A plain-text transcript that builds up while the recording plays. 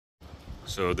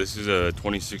So this is a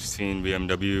 2016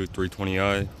 BMW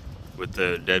 320i with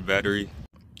the dead battery.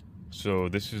 So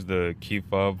this is the key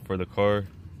fob for the car.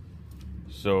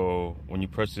 So when you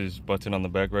press this button on the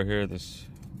back right here, this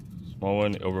small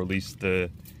one, it'll release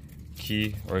the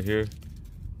key right here.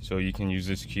 So you can use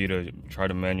this key to try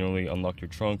to manually unlock your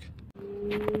trunk.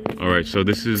 Alright, so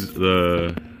this is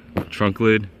the trunk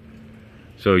lid.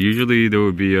 So usually there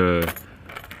would be a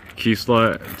key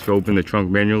slot to open the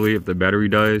trunk manually if the battery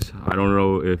dies. I don't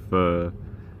know if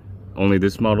only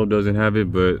this model doesn't have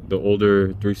it, but the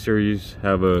older 3 Series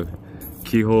have a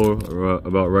keyhole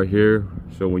about right here.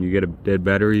 So when you get a dead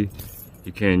battery,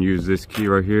 you can use this key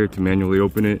right here to manually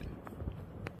open it.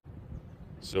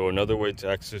 So another way to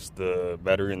access the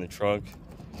battery in the trunk,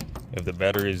 if the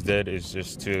battery is dead, is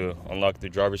just to unlock the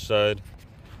driver's side,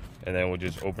 and then we'll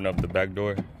just open up the back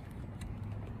door.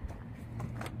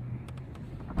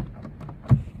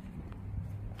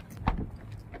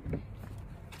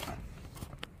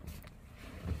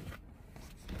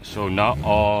 So not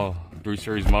all 3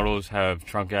 Series models have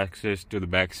trunk access to the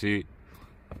back seat,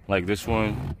 like this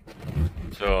one.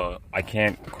 So I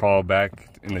can't crawl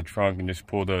back in the trunk and just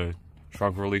pull the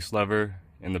trunk release lever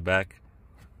in the back.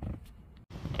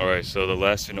 Alright, so the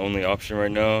last and only option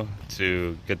right now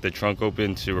to get the trunk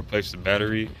open to replace the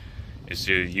battery is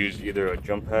to use either a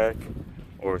jump pack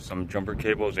or some jumper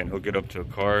cables and hook it up to a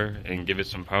car and give it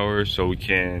some power so we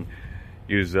can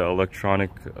use the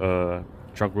electronic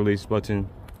trunk release button.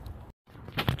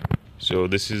 So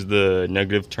this is the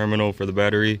negative terminal for the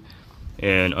battery,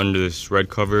 and under this red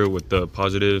cover with the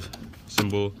positive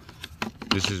symbol,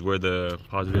 this is where the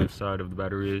positive side of the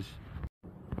battery is.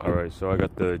 Alright, so I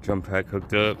got the jump pack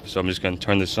hooked up, so I'm just going to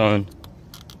turn this on.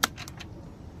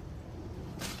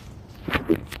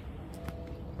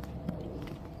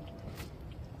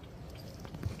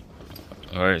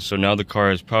 Alright, so now the car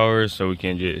has power, so we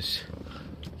can just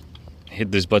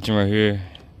hit this button right here.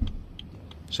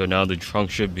 So now the trunk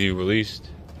should be released.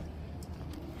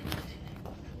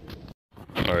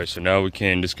 Alright, so now we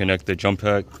can disconnect the jump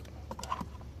pack.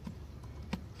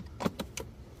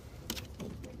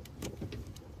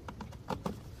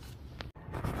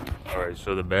 Alright,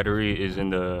 so the battery is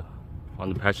on the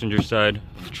passenger side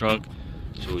of the trunk.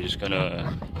 So we're just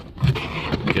gonna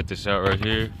get this out right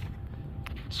here.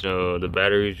 So the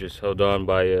battery is just held on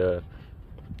by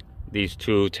these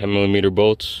two 10mm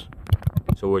bolts.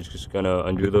 So we're just gonna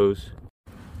undo those.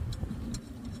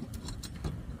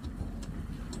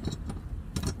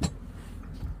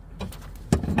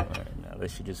 Alright, now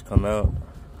this should just come out.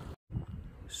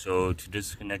 So to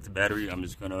disconnect the battery, I'm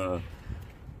just gonna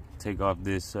take off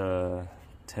this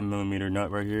 10mm nut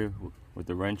right here with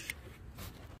the wrench.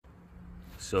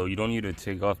 So you don't need to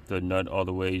take off the nut all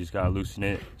the way, you just gotta loosen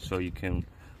it so you can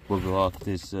wiggle off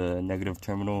this negative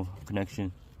terminal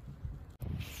connection.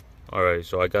 Alright,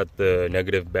 so I got the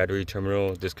negative battery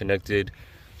terminal disconnected.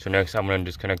 So next I'm going to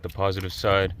disconnect the positive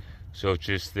side. So it's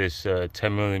just this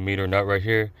 10mm nut right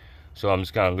here. So I'm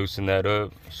just going to loosen that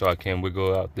up so I can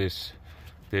wiggle out this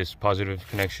positive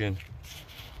connection.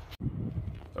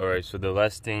 Alright, so the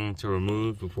last thing to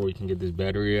remove before we can get this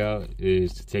battery out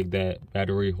is to take that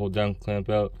battery hold down clamp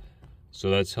out. So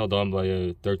that's held on by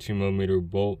a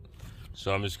 13mm bolt.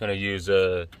 So I'm just going to use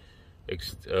a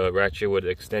ratchet with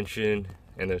extension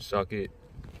and the socket.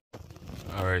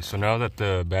 Alright, so now that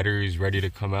the battery is ready to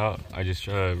come out, I just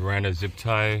ran a zip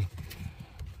tie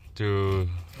through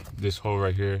this hole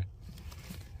right here,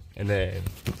 and then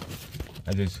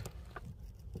I just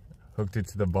hooked it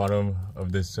to the bottom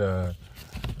of this of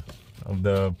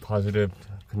the positive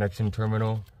connection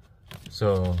terminal.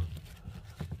 So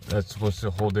that's supposed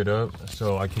to hold it up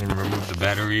so I can remove the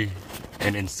battery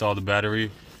and install the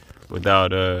battery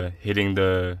without hitting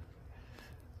the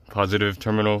positive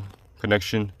terminal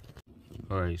connection.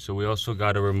 Alright, so we also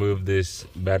got to remove this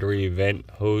battery vent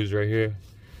hose right here.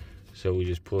 So we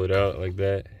just pull it out like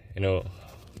that and it'll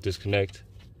disconnect.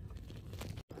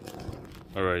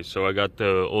 Alright, so I got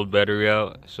the old battery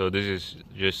out. So this is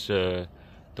just the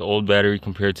old battery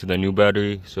compared to the new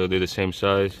battery, so they're the same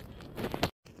size.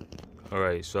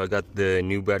 Alright, so I got the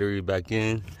new battery back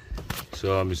in.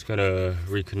 So I'm just gonna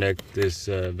reconnect this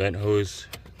vent hose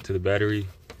to the battery.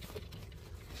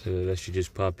 So that should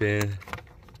just pop in.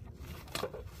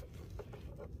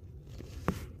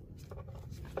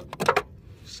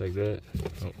 Just like that.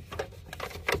 Oh.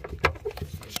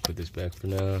 Just put this back for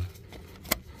now.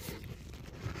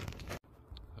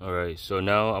 Alright, so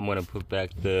now I'm gonna put back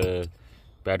the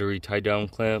battery tie down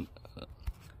clamp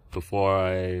before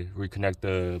I reconnect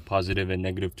the positive and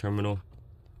negative terminal.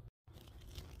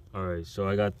 Alright, so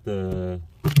I got the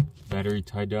battery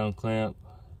tie down clamp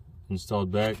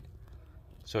installed back.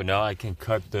 So now I can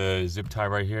cut the zip tie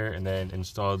right here and then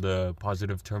install the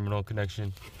positive terminal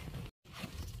connection.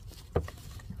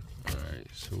 Alright,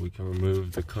 so we can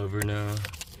remove the cover now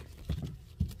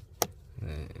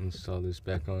and install this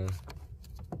back on.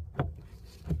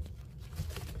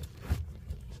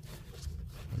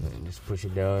 And then just push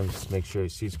it down, just make sure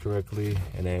it seats correctly,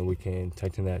 and then we can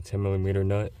tighten that 10mm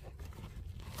nut.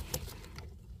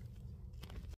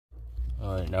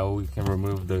 Alright, now we can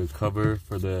remove the cover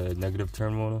for the negative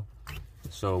terminal.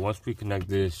 So once we connect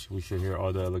this, we should hear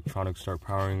all the electronics start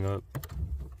powering up.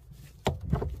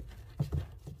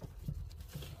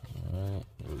 Alright,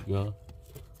 there we go.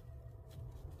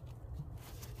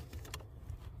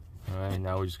 Alright,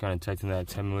 now we're just gonna tighten that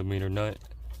 10mm nut.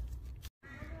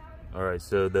 Alright,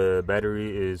 so the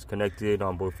battery is connected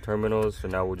on both terminals. So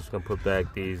now we're just gonna put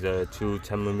back these two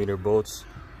 10mm bolts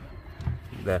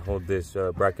that hold this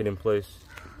bracket in place.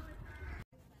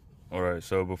 Alright,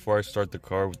 so before I start the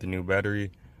car with the new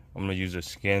battery, I'm going to use a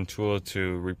scan tool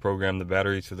to reprogram the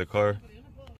battery to the car.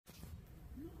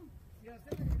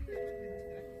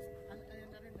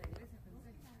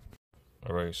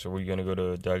 Alright, so we're going to go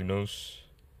to diagnose.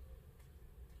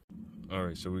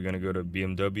 Alright, so we're going to go to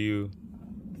BMW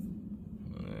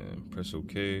and press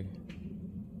OK.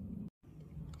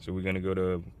 So we're going to go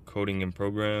to coding and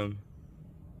program,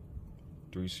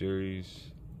 3 series.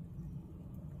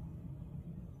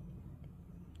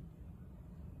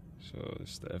 So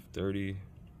it's the F30.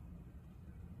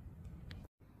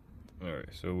 Alright,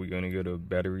 so we're gonna go to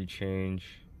battery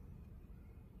change.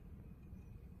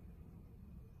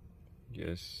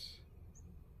 Yes.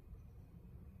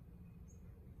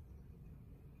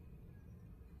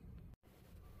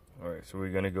 Alright, so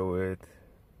we're gonna go with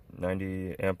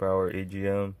 90 amp hour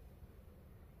AGM.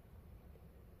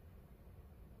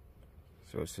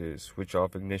 So it says switch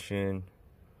off ignition.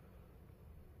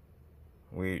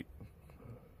 Wait.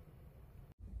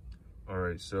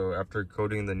 Alright, so after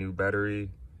coding the new battery,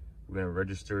 we're going to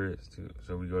register it.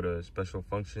 So we go to special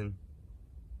function.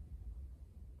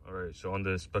 Alright, so on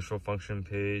the special function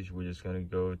page, we're just going to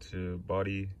go to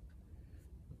body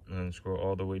and scroll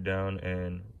all the way down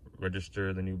and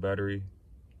register the new battery.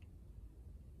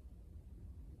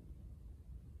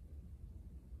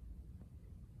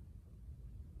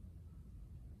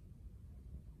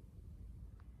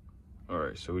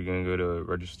 Alright, so we're going to go to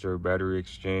register battery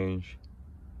exchange.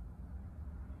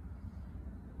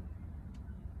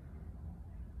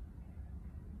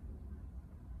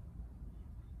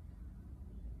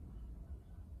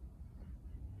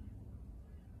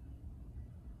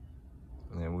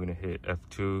 And then we're going to hit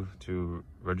F2 to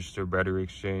register battery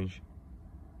exchange.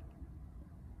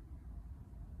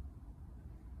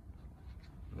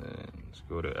 And let's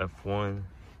go to F1.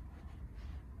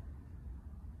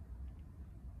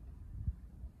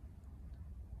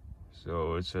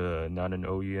 So it's not an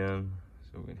OEM,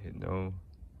 so we're going to hit no.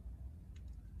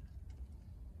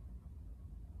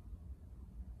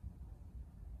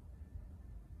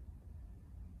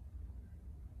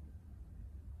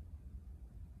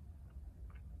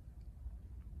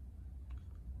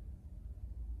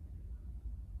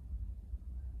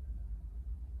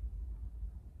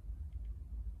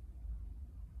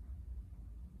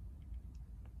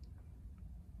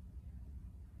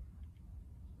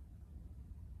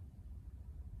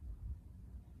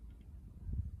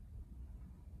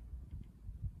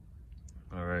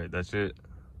 Alright, that's it.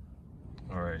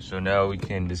 Alright, so now we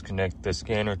can disconnect the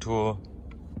scanner tool.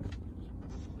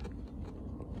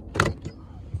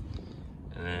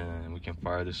 And then we can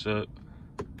fire this up.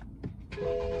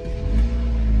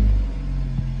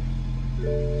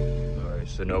 Alright,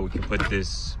 so now we can put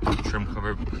this trim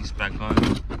cover piece back on.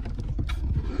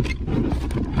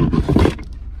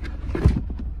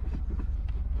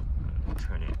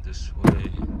 Turn it this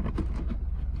way.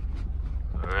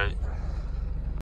 Alright.